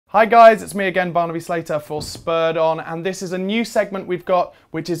Hi guys, it's me again, Barnaby Slater for Spurred On, and this is a new segment we've got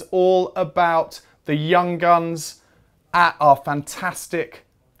which is all about the young guns at our fantastic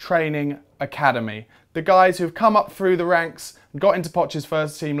training academy. The guys who've come up through the ranks and got into Poch's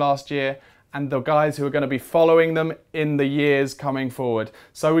first team last year, and the guys who are going to be following them in the years coming forward.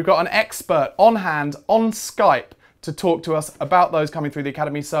 So we've got an expert on hand on Skype to talk to us about those coming through the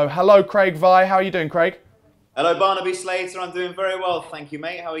academy. So hello Craig Vi, how are you doing, Craig? Hello Barnaby Slater, I'm doing very well, thank you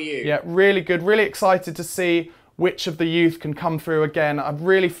mate, how are you? Yeah, really good, really excited to see which of the youth can come through again. I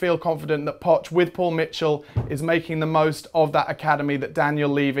really feel confident that Poch, with Paul Mitchell, is making the most of that academy that Daniel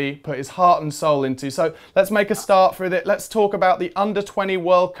Levy put his heart and soul into. So let's make a start for it. Let's talk about the Under-20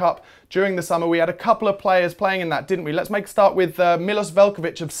 World Cup during the summer. We had a couple of players playing in that, didn't we? Let's make a start with Milos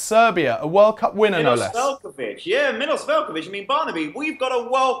Veljković of Serbia, a World Cup winner, no less. Milos Veljković. I mean, Barnaby, we've got a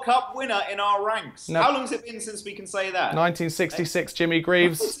World Cup winner in our ranks. No. How long has it been since we can say that? 1966, Jimmy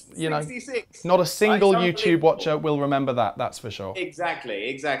Greaves. You know, 66. not a single YouTube watcher will remember that, that's for sure.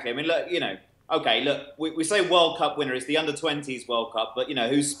 Exactly. I mean, look, okay, look, we say World Cup winner, it's the Under-20s World Cup, but,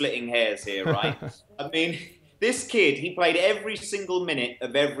 who's splitting hairs here, right? I mean, this kid, he played every single minute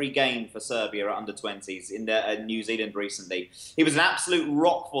of every game for Serbia at Under-20s in New Zealand recently. He was an absolute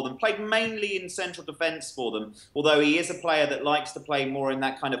rock for them, played mainly in central defence for them, although he is a player that likes to play more in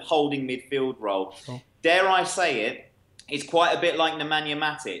that kind of holding midfield role. Sure. Dare I say it, it's quite a bit like Nemanja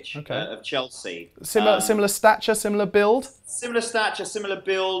Matic of Chelsea. Similar stature, similar build? Similar stature, similar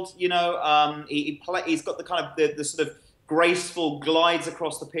build. He's got the kind of the sort of graceful glides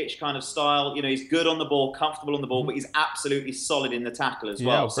across the pitch kind of style. He's good on the ball, comfortable on the ball, but he's absolutely solid in the tackle as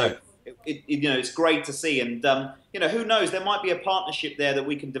well. So it's great to see. And who knows? There might be a partnership there that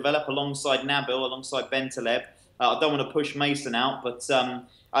we can develop alongside Nabil, alongside Bentaleb. I don't want to push Mason out, but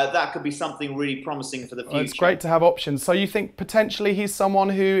that could be something really promising for the future. Well, it's great to have options. So you think potentially he's someone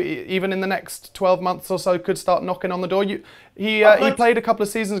who, even in the next 12 months or so, could start knocking on the door? He played a couple of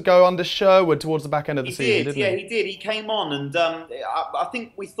seasons ago under Sherwood towards the back end of the season, didn't he? Yeah, he did. He came on, and I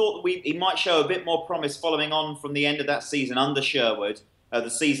think we thought he might show a bit more promise following on from the end of that season under Sherwood, the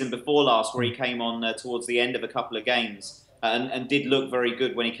season before last, where he came on towards the end of a couple of games and did look very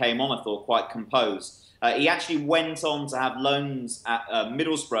good when he came on, I thought, quite composed. He actually went on to have loans at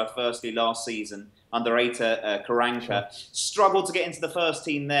Middlesbrough, firstly, last season, under Aita Karanka. Struggled to get into the first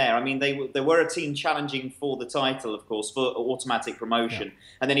team there. I mean, they were a team challenging for the title, of course, for automatic promotion. Yeah.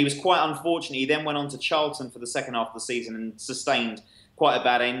 And then he was quite unfortunate. He then went on to Charlton for the second half of the season and sustained quite a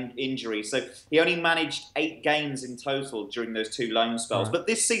bad injury. So he only managed 8 games in total during those 2 loan spells. Right. But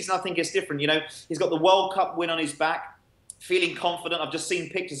this season, I think, is different. He's got the World Cup win on his back. Feeling confident. I've just seen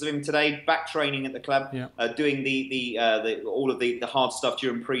pictures of him today, back training at the club, doing all of the hard stuff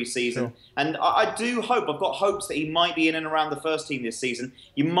during pre-season. Sure. And I do hope, I've got hopes that he might be in and around the first team this season.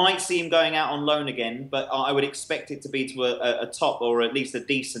 You might see him going out on loan again, but I would expect it to be to a top or at least a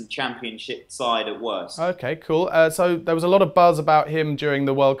decent championship side at worst. Okay, cool. So there was a lot of buzz about him during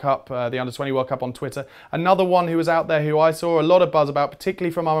the World Cup, the Under-20 World Cup on Twitter. Another one who was out there who I saw a lot of buzz about,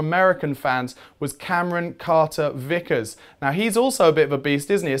 particularly from our American fans, was Cameron Carter-Vickers. Now, he's also a bit of a beast,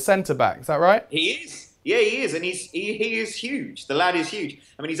 isn't he? A centre-back, is that right? He is. Yeah, he is. And he is huge. The lad is huge.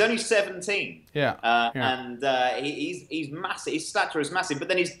 I mean, he's only 17. And he's massive. His stature is massive. But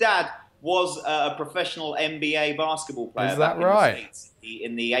then his dad was a professional NBA basketball player. Is that right?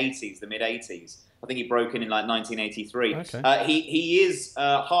 In the 80s, the mid-80s. I think he broke in like 1983. Okay. He is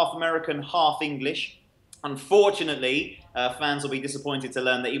half American, half English. Unfortunately, fans will be disappointed to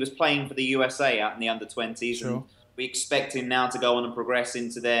learn that he was playing for the USA out in the Under-20s. Sure. And we expect him now to go on and progress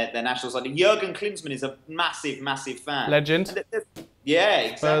into their national side. Jurgen Klinsmann is a massive, massive fan. Legend. Yeah,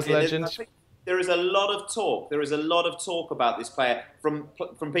 exactly. Spurs legend. I think there is a lot of talk. There is a lot of talk about this player from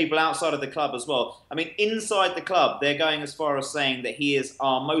people outside of the club as well. I mean, inside the club, they're going as far as saying that he is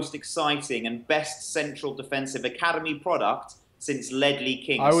our most exciting and best central defensive academy product since Ledley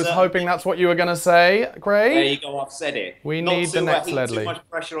King. I was hoping that's what you were going to say, Craig. There you go, I've said it. We need the next Ledley. Too much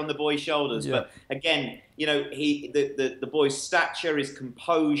pressure on the boy's shoulders. Yeah. But again, the boy's stature, his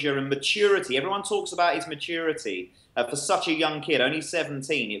composure and maturity. Everyone talks about his maturity. For such a young kid, only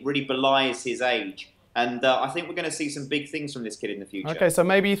 17, it really belies his age. And I think we're going to see some big things from this kid in the future. Okay, so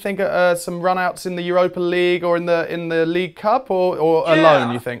maybe you think some run-outs in the Europa League or in the League Cup, or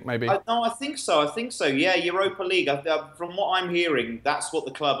alone, you think, maybe? No, I think so. Yeah, Europa League. From what I'm hearing, that's what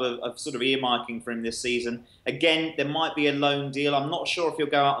the club are sort of earmarking for him this season. Again, there might be a loan deal. I'm not sure if he'll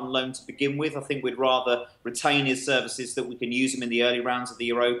go out on loan to begin with. I think we'd rather retain his services, that we can use him in the early rounds of the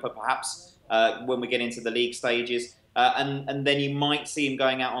Europa, perhaps when we get into the league stages. and then you might see him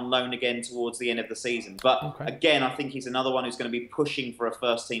going out on loan again towards the end of the season. But again, I think he's another one who's going to be pushing for a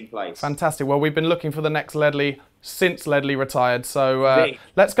first-team place. Fantastic. Well, we've been looking for the next Ledley since Ledley retired. So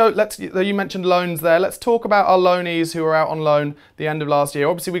let's go. You mentioned loans there. Let's talk about our loanees who were out on loan the end of last year.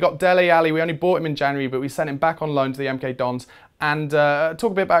 Obviously, we got Dele Alli. We only bought him in January, but we sent him back on loan to the MK Dons. And talk a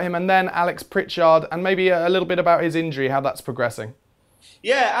bit about him, and then Alex Pritchard, and maybe a little bit about his injury, how that's progressing.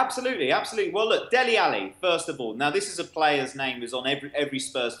 Yeah, absolutely, absolutely. Well, look, Dele Alli, first of all. Now, this is a player's name who's on every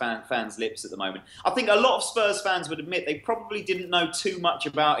Spurs fan's lips at the moment. I think a lot of Spurs fans would admit they probably didn't know too much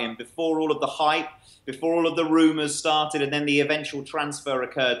about him before all of the hype, before all of the rumours started, and then the eventual transfer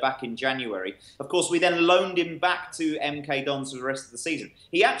occurred back in January. Of course, we then loaned him back to MK Dons for the rest of the season.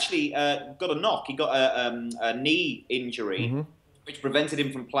 He actually got a knock. He got a knee injury, which prevented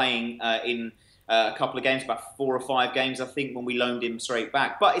him from playing in a couple of games, about 4 or 5 games, I think, when we loaned him straight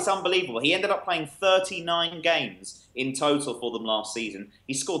back. But it's unbelievable. He ended up playing 39 games in total for them last season.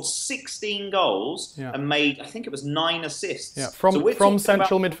 He scored 16 goals and made, I think it was 9 assists. Yeah, from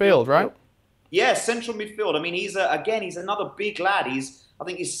central midfield, right? Yeah, central midfield. I mean, he's another big lad. I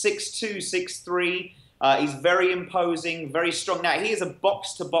think he's 6'2", 6'3". He's very imposing, very strong. Now, he is a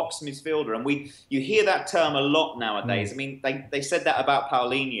box-to-box midfielder, and you hear that term a lot nowadays. I mean, they said that about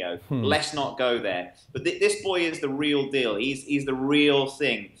Paulinho. Let's not go there. But this boy is the real deal. He's the real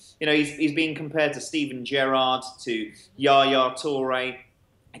thing. You know, he's being compared to Steven Gerrard, to Yaya Toure.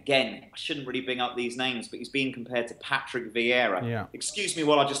 Again, I shouldn't really bring up these names, but he's being compared to Patrick Vieira. Yeah. Excuse me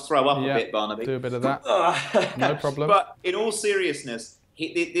while I just throw up a bit, Barnaby. Do a bit of that. No problem. But in all seriousness,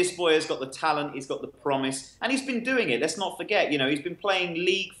 this boy has got the talent, he's got the promise, and he's been doing it. Let's not forget, you know, he's been playing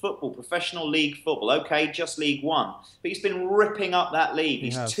league football, professional league football. Okay, just League One, but he's been ripping up that league.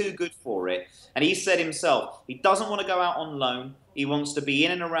 He's too good for it. And he said himself, he doesn't want to go out on loan. He wants to be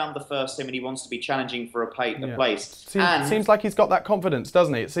in and around the first team, and he wants to be challenging for a place. Seems like he's got that confidence,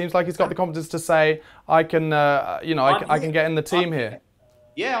 doesn't he? It seems like he's got the confidence to say, I can, you know, I can get in the team here.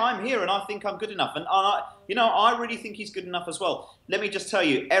 Yeah, I'm here, and I think I'm good enough. And, you know, I really think he's good enough as well. Let me just tell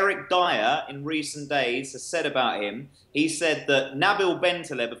you, Eric Dyer, in recent days, has said about him, he said that Nabil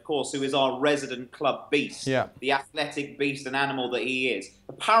Bentaleb, of course, who is our resident club beast, the athletic beast and animal that he is,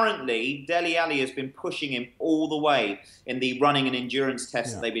 apparently, Dele Alli has been pushing him all the way in the running and endurance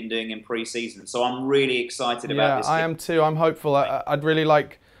tests that they've been doing in pre-season. So I'm really excited about this. Yeah, I am too. I'm hopeful. I'd really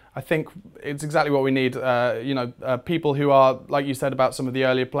like... I think it's exactly what we need, you know, people who are, like you said about some of the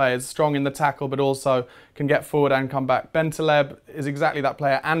earlier players, strong in the tackle, but also can get forward and come back. Bentaleb is exactly that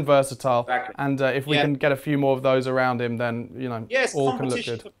player and versatile. Exactly. And if we can get a few more of those around him, then, you know, all can look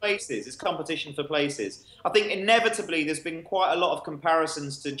good. It's competition for places. I think inevitably there's been quite a lot of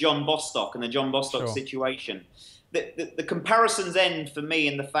comparisons to John Bostock and the John Bostock situation. The comparisons end for me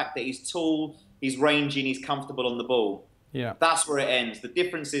in the fact that he's tall, he's rangy, and he's comfortable on the ball. Yeah, that's where it ends. The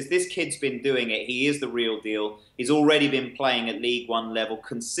difference is this kid's been doing it. He is the real deal. He's already been playing at League One level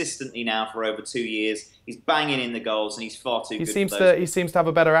consistently now for over 2 years. He's banging in the goals, and he's far too good. He seems to have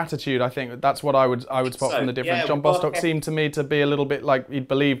a better attitude. I think that's what I would spot from the difference. Yeah, John Bostock seemed to me to be a little bit like he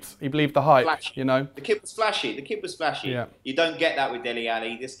believed the hype. Flashy. You know, the kid was flashy. The kid was flashy. Yeah. You don't get that with Dele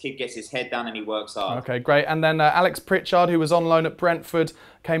Alli. This kid gets his head down and he works hard. Okay, great. And then Alex Pritchard, who was on loan at Brentford,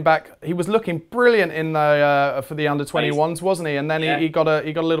 came back. He was looking brilliant in the for the under-21s, wasn't he? And then he got a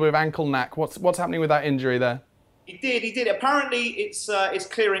little bit of ankle knack. What's happening with that injury there? He did. Apparently, it's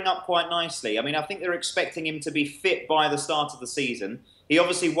clearing up quite nicely. I mean, I think they're expecting him to be fit by the start of the season. He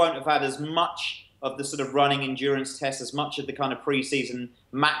obviously won't have had as much of the sort of running endurance tests, as much of the kind of pre-season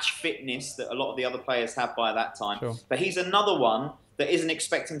match fitness that a lot of the other players have by that time. Sure. But he's another one that isn't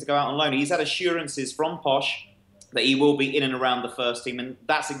expecting to go out on loan. He's had assurances from Posh that he will be in and around the first team, and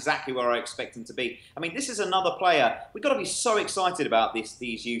that's exactly where I expect him to be. I mean, this is another player. We've got to be so excited about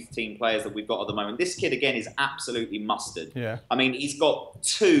these youth team players that we've got at the moment. This kid, again, is absolutely mustard. Yeah. I mean, he's got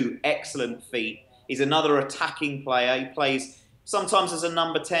 2 excellent feet. He's another attacking player. He plays sometimes as a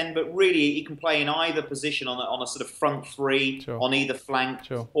number 10, but really he can play in either position on a sort of front 3, on either flank,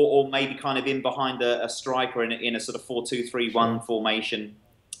 or maybe kind of in behind a striker in a sort of 4-2-3-1 formation.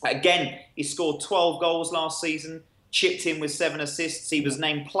 Again, he scored 12 goals last season, chipped in with 7 assists. He was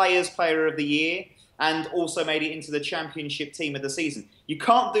named Players' Player of the Year and also made it into the Championship Team of the Season. You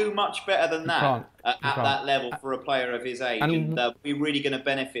can't do much better than that at that level for a player of his age. And we're really going to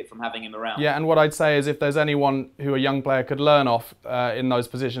benefit from having him around. Yeah, and what I'd say is if there's anyone who a young player could learn off in those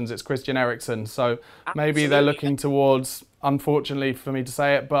positions, it's Christian Eriksen. So maybe they're looking towards, unfortunately for me to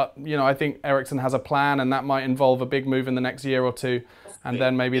say it, but you know, I think Eriksen has a plan, and that might involve a big move in the next year or two. and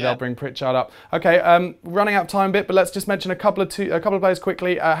then maybe they'll bring Pritchard up. Okay, running out of time a bit, but let's just mention a couple of players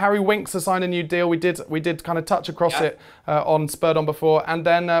quickly. Harry Winks has signed a new deal. We did kind of touch across it on Spurred On before, and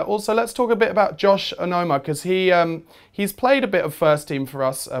then also let's talk a bit about Josh Onoma, because he's played a bit of first team for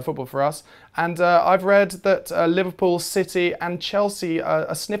us, football for us, and I've read that Liverpool, City, and Chelsea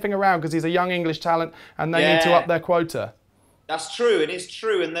are sniffing around because he's a young English talent, and they need to up their quota. That's true. It is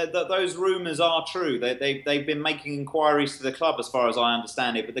true, and those rumours are true. They've been making inquiries to the club, as far as I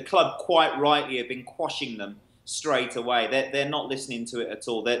understand it. But the club, quite rightly, have been quashing them straight away. They're not listening to it at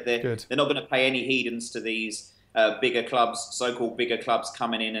all. They're not going to pay any heedance to these bigger clubs, so-called bigger clubs,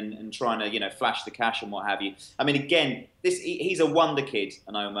 coming in and trying to flash the cash and what have you. I mean, again, he's a wonder kid,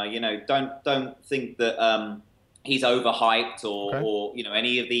 Onoma. Don't think that. He's overhyped or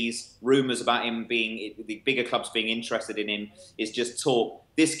any of these rumours about him being, the bigger clubs being interested in him is just talk.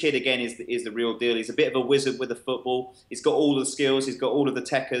 This kid, again, is the real deal. He's a bit of a wizard with the football. He's got all the skills. He's got all of the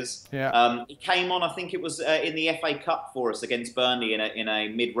techers. Yeah. He came on, I think it was in the FA Cup for us against Burnley in a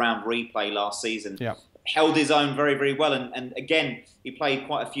mid-round replay last season. Yeah. Held his own very, very well. And again, he played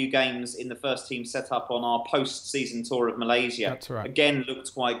quite a few games in the first team set up on our post-season tour of Malaysia. That's right. Again,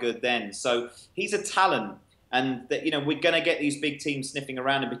 looked quite good then. So he's a talent. And we're going to get these big teams sniffing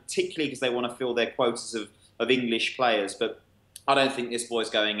around, and particularly because they want to fill their quotas of English players. But I don't think this boy's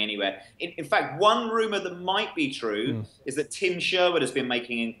going anywhere. In fact, one rumour that might be true is that Tim Sherwood has been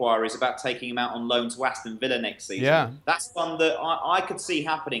making inquiries about taking him out on loan to Aston Villa next season. Yeah. That's one that I could see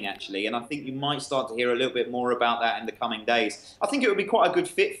happening, actually, and I think you might start to hear a little bit more about that in the coming days. I think it would be quite a good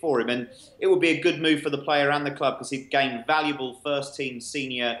fit for him, and it would be a good move for the player and the club, because he'd gain valuable first-team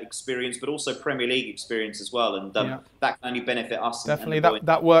senior experience, but also Premier League experience as well, and that can only benefit us. Definitely,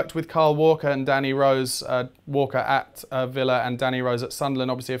 that worked with Carl Walker and Danny Rose, Walker at Villa and Danny Rose at Sunderland,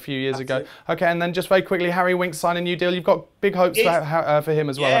 obviously, a few years ago. Okay, and then just very quickly, Harry Winks signed a new deal. You've got big hopes for him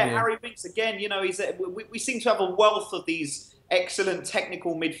as well, haven't you? Harry Winks, again, we seem to have a wealth of these excellent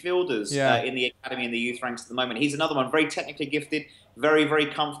technical midfielders in the academy and the youth ranks at the moment. He's another one, very technically gifted, very, very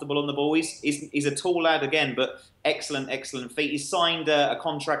comfortable on the ball. He's a tall lad again, but excellent feet. He's signed a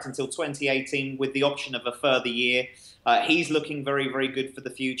contract until 2018 with the option of a further year. He's looking very, very good for the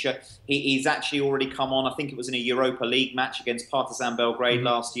future. He's actually already come on, I think it was in a Europa League match against Partizan Belgrade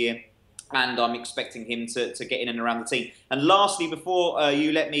last year. And I'm expecting him to get in and around the team. And lastly, before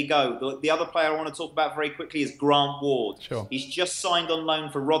you let me go, the other player I want to talk about very quickly is Grant Ward. Sure. He's just signed on loan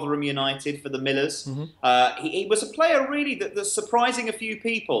for Rotherham United for the Millers. He was a player really that's surprising a few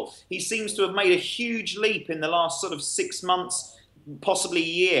people. He seems to have made a huge leap in the last sort of 6 months, possibly a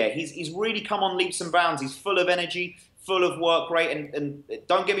year. He's really come on leaps and bounds. He's full of energy, full of work rate, and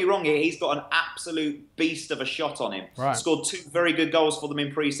don't get me wrong here, he's got an absolute beast of a shot on him. Right. Scored 2 very good goals for them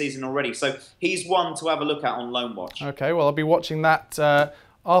in pre-season already, so he's one to have a look at on Loan Watch. Okay, well, I'll be watching that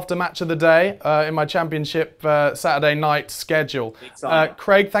after match of the day in my Championship Saturday night schedule.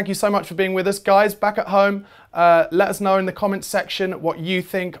 Craig, thank you so much for being with us. Guys, back at home, let us know in the comments section what you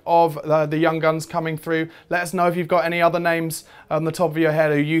think of the young guns coming through. Let us know if you've got any other names on the top of your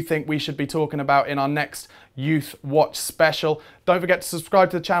head who you think we should be talking about in our next Youth Watch special. Don't forget to subscribe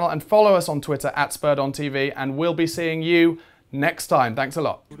to the channel and follow us on Twitter at SpurredOnTV, and we'll be seeing you next time. Thanks a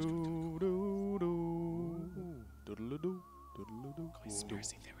lot.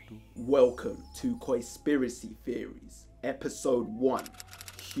 Welcome to Conspiracy Theories, Episode 1,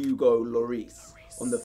 Hugo Lloris, on the